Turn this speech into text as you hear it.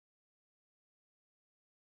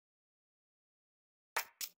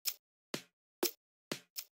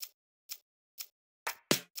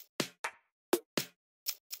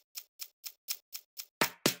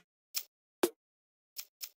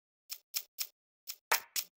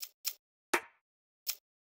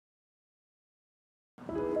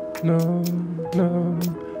no, no,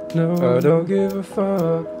 no. I don't give a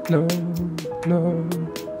fuck, no, no,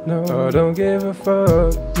 no. I don't give a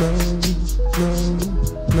fuck, no, no,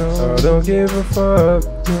 no. I don't give a fuck,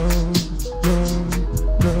 no, no,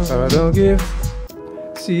 no. I don't give.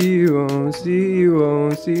 See you won't, see you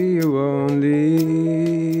won't, see you won't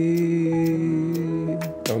leave.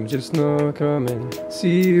 I'm just not coming.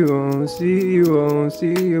 See you won't, see you won't,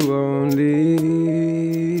 see you won't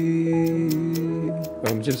leave.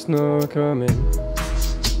 I'm just not coming.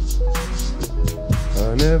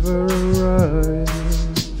 I never arrive.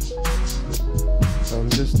 I'm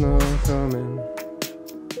just not coming.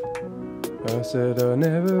 I said I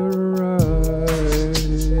never arrive.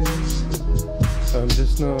 I'm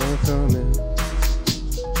just not coming.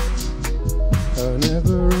 I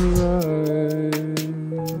never arrive.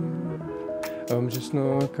 I'm just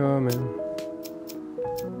not coming.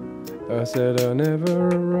 I said I never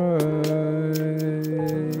arrived.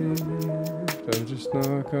 I'm just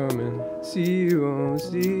not coming. See you won't,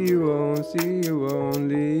 see you won't, see you won't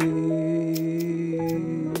leave.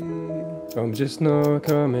 I'm just not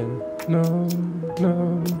coming. No,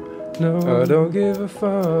 no, no. I don't give a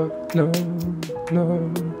fuck. No,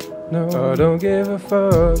 no, no. I don't give a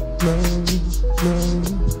fuck. No, no,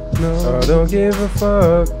 no. I don't give a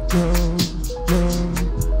fuck. No, no,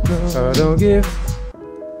 no. I don't give.